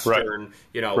liberal Western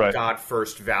God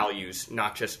first values,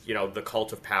 not just the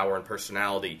cult of power and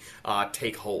personality,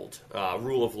 take hold.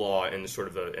 Rule of law in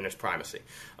in its primacy.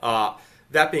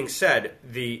 That being said,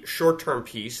 the short-term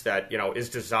peace that is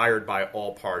desired by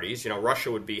all parties,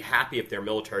 Russia would be happy if their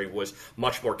military was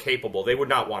much more capable. They would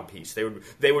not want peace.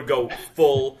 They would go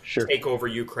full take over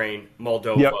Ukraine,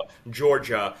 Moldova,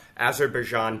 Georgia,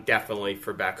 Azerbaijan, definitely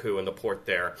for Baku and the port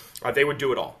there. They would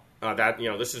do it all.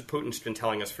 This is Putin's been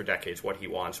telling us for decades what he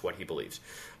wants, what he believes.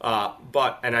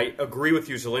 And I agree with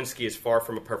you, Zelensky is far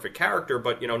from a perfect character,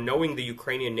 but, knowing the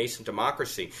Ukrainian nascent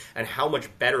democracy and how much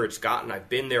better it's gotten, I've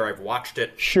been there, I've watched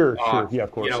it. Sure, yeah,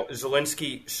 of course.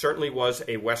 Zelensky certainly was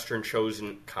a Western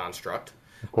chosen construct.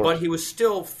 But he was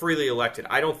still freely elected.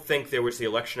 I don't think there was the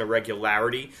election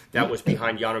irregularity that was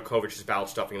behind Yanukovych's ballot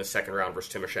stuffing in the second round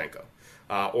versus Tymoshenko.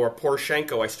 Or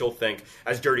Poroshenko, I still think,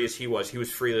 as dirty as he was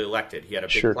freely elected. He had a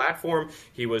big platform.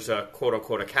 He was a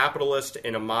quote-unquote a capitalist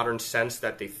in a modern sense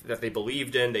that they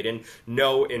believed in. They didn't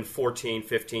know in 14,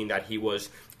 15 that he was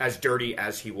as dirty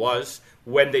as he was.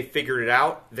 When they figured it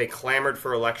out, they clamored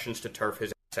for elections to turf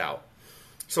his ass out.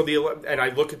 And I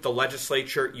look at the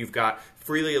legislature, you've got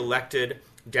freely elected,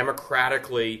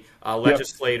 democratically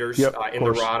legislators in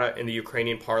the Rada, in the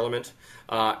Ukrainian parliament.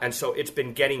 And so it's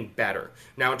been getting better.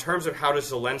 Now, in terms of how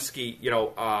does Zelensky,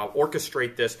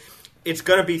 orchestrate this, it's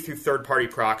going to be through third-party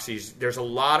proxies. There's a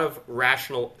lot of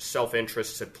rational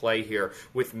self-interests at play here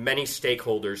with many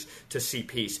stakeholders to see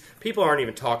peace. People aren't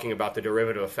even talking about the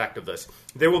derivative effect of this.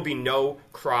 There will be no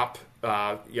crop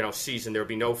season. There will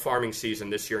be no farming season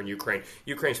this year in Ukraine.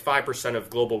 Ukraine's 5% of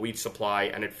global wheat supply,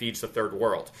 and it feeds the third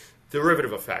world.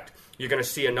 Derivative effect. You're going to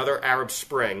see another Arab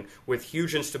Spring with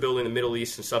huge instability in the Middle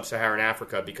East and Sub-Saharan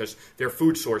Africa because their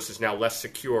food source is now less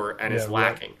secure and is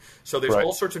lacking. So there's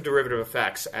all sorts of derivative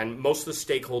effects, and most of the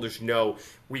stakeholders know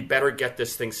we better get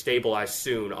this thing stabilized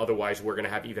soon, otherwise we're going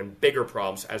to have even bigger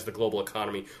problems as the global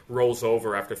economy rolls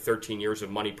over after 13 years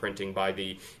of money printing by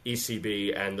the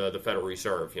ECB and the Federal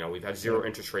Reserve. We've had zero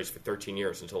interest rates for 13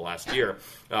 years until last year,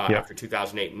 after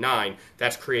 2008 and 2009.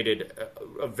 That's created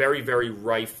a very, very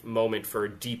rife moment for a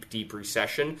deep deep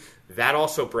recession, that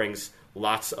also brings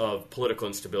lots of political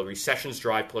instability. Recessions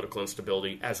drive political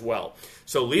instability as well.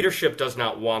 So leadership does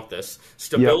not want this.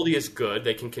 Stability is good.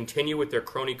 They can continue with their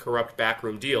crony, corrupt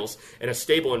backroom deals in a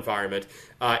stable environment.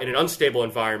 In an unstable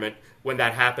environment, when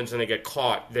that happens and they get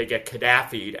caught, they get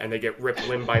Gaddafi'd and they get ripped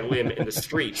limb by limb in the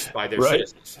streets by their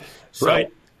citizens. So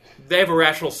they have a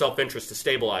rational self-interest to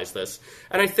stabilize this.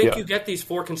 And I think you get these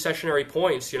 4 concessionary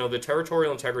points. The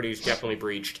territorial integrity is definitely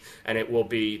breached, and it will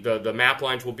be the map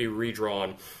lines will be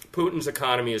redrawn. Putin's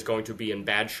economy is going to be in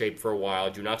bad shape for a while. I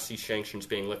do not see sanctions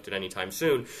being lifted anytime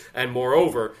soon. And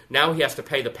moreover, now he has to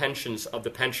pay the pensions of the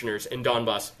pensioners in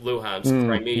Donbass, Luhansk,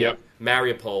 Crimea,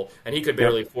 Mariupol, and he could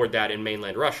barely afford that in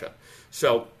mainland Russia.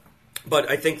 So, but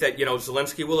I think that,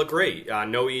 Zelensky will agree.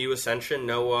 No EU ascension,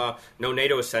 no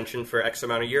NATO ascension for X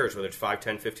amount of years, whether it's 5,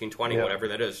 10, 15, 20, whatever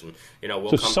that is. And,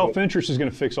 we'll so self-interest is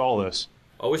going to fix all this.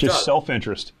 Always Just does.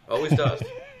 Self-interest. Always does.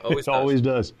 Always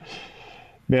does.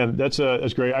 Man, that's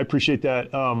great. I appreciate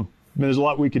that. There's a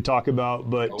lot we could talk about,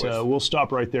 but we'll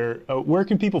stop right there. Where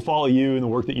can people follow you and the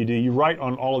work that you do? You write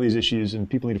on all of these issues, and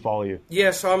people need to follow you.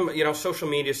 Yeah, so I'm, social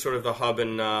media is sort of the hub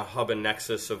and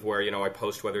nexus of where, I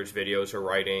post, whether it's videos or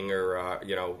writing or,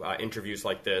 interviews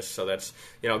like this. So that's,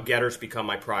 Getter's become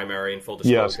my primary. In full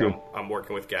disclosure, I'm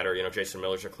working with Getter. Jason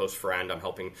Miller's a close friend. I'm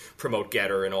helping promote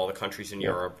Getter in all the countries in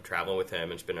Europe, traveling with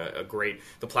him. It's been a great,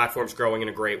 the platform's growing in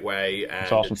a great way,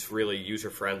 and it's really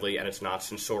user-friendly, and it's not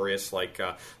censorious like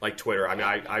Twitter. I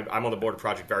mean, I'm on the board of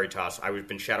Project Veritas. I've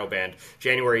been shadow banned.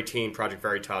 January 18, Project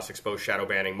Veritas exposed shadow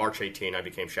banning. March 18, I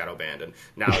became shadow banned, and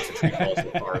now it's a tree calls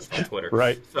with bars on Twitter.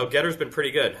 Right. So Getter's been pretty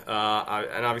good,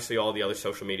 and obviously all the other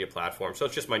social media platforms. So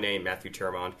it's just my name, Matthew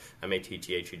Tyrmand,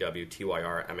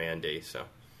 MatthewTyrmand. So.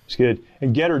 It's good.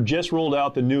 And Getter just rolled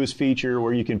out the newest feature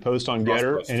where you can post on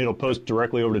Getter, and it'll post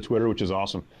directly over to Twitter, which is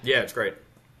awesome. Yeah, it's great.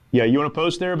 Yeah, you want to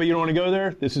post there, but you don't want to go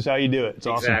there? This is how you do it. It's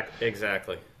awesome.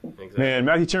 Exactly. Man,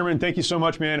 Matthew Tyrmand, thank you so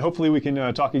much, man. Hopefully we can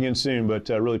talk again soon, but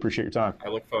really appreciate your time. I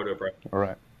look forward to it, Brett. All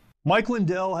right. Mike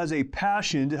Lindell has a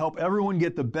passion to help everyone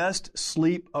get the best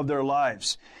sleep of their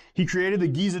lives. He created the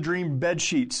Giza Dream bed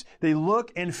sheets. They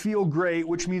look and feel great,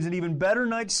 which means an even better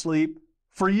night's sleep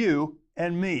for you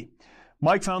and me.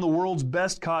 Mike found the world's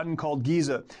best cotton called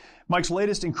Giza. Mike's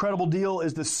latest incredible deal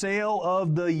is the sale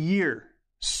of the year.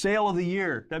 Sale of the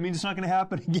year. That means it's not going to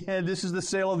happen again. This is the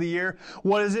sale of the year.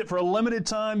 What is it? For a limited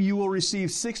time, you will receive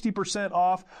 60%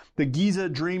 off the Giza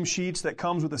Dream Sheets that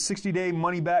comes with a 60-day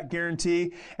money-back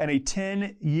guarantee and a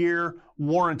 10-year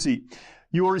warranty.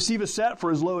 You will receive a set for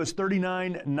as low as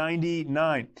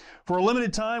 $39.99. For a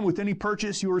limited time, with any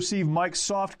purchase, you will receive Mike's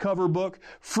soft cover book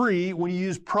free when you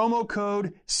use promo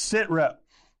code SITREP.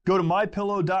 Go to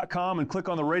MyPillow.com and click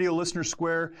on the radio listener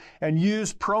square and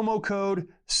use promo code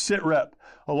SITREP.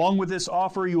 Along with this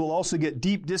offer, you will also get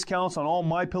deep discounts on all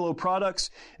MyPillow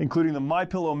products, including the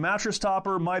MyPillow mattress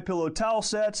topper, MyPillow towel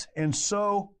sets, and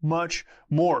so much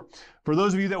more. For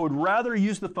those of you that would rather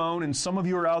use the phone, and some of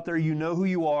you are out there, you know who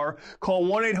you are, call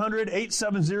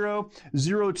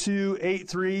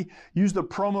 1-800-870-0283. Use the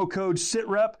promo code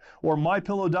SITREP or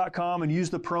MyPillow.com and use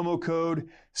the promo code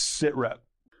SITREP.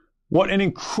 What an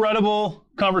incredible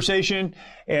conversation,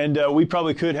 and we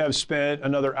probably could have spent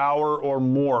another hour or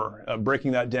more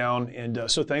breaking that down, and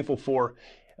so thankful for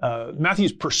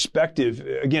Matthew's perspective,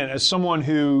 again, as someone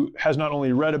who has not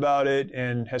only read about it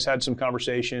and has had some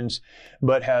conversations,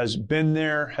 but has been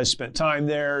there, has spent time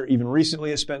there, even recently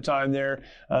has spent time there,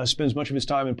 spends much of his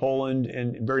time in Poland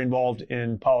and very involved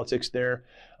in politics there.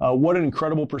 What an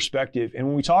incredible perspective. And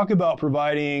when we talk about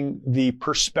providing the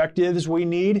perspectives we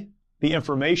need, the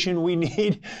information we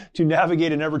need to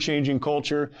navigate an ever-changing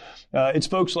culture, it's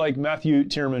folks like Matthew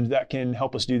Tyrmand that can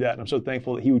help us do that. And I'm so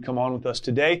thankful that he would come on with us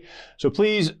today. So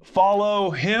please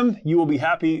follow him. You will be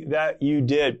happy that you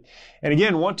did. And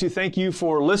again, want to thank you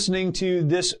for listening to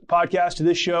this podcast, to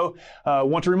this show.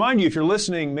 Want to remind you, if you're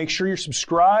listening, make sure you're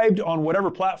subscribed on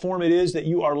whatever platform it is that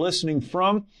you are listening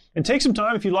from. And take some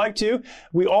time if you'd like to.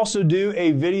 We also do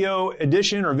a video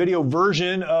edition or video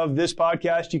version of this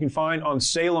podcast you can find on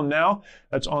Salem Now.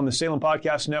 That's on the Salem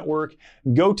Podcast Network.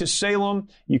 Go to Salem.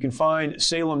 You can find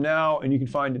Salem Now, and you can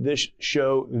find this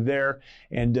show there.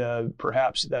 And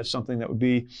perhaps that's something that would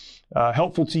be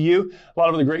helpful to you. A lot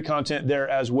of other great content there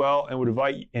as well, and would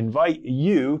invite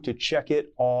you to check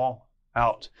it all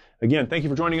out. Again, thank you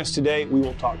for joining us today. We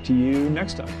will talk to you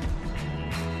next time.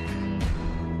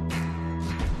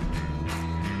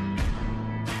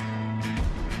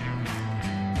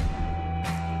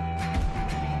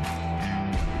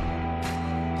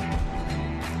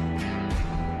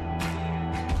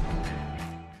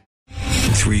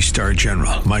 Three-star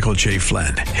general Michael J.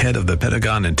 Flynn, head of the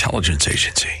Pentagon Intelligence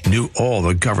Agency, knew all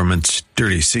the government's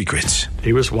dirty secrets.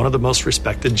 He was one of the most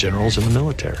respected generals in the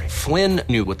military. Flynn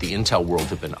knew what the intel world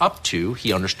had been up to.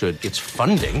 He understood its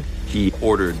funding. He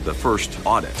ordered the first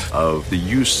audit of the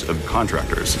use of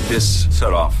contractors. This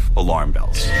set off alarm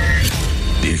bells.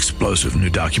 The explosive new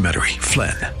documentary,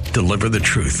 Flynn, Deliver the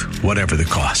Truth, Whatever the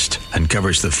Cost,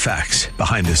 uncovers the facts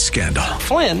behind this scandal.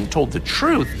 Flynn told the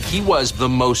truth. He was the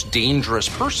most dangerous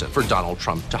person for Donald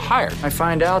Trump to hire. I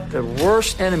find out the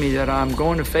worst enemy that I'm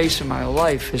going to face in my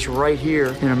life is right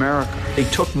here in America. They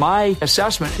took my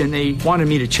assessment and they wanted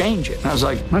me to change it. And I was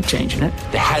like, I'm not changing it.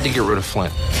 They had to get rid of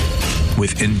Flynn.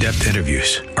 With in-depth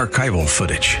interviews, archival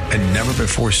footage, and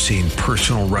never-before-seen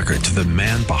personal records of the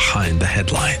man behind the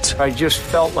headlines. I just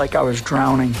felt like I was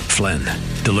drowning. Flynn,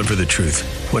 Deliver the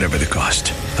Truth, Whatever the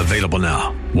Cost. Available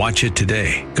now. Watch it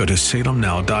today. Go to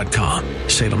salemnow.com.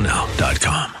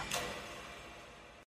 salemnow.com.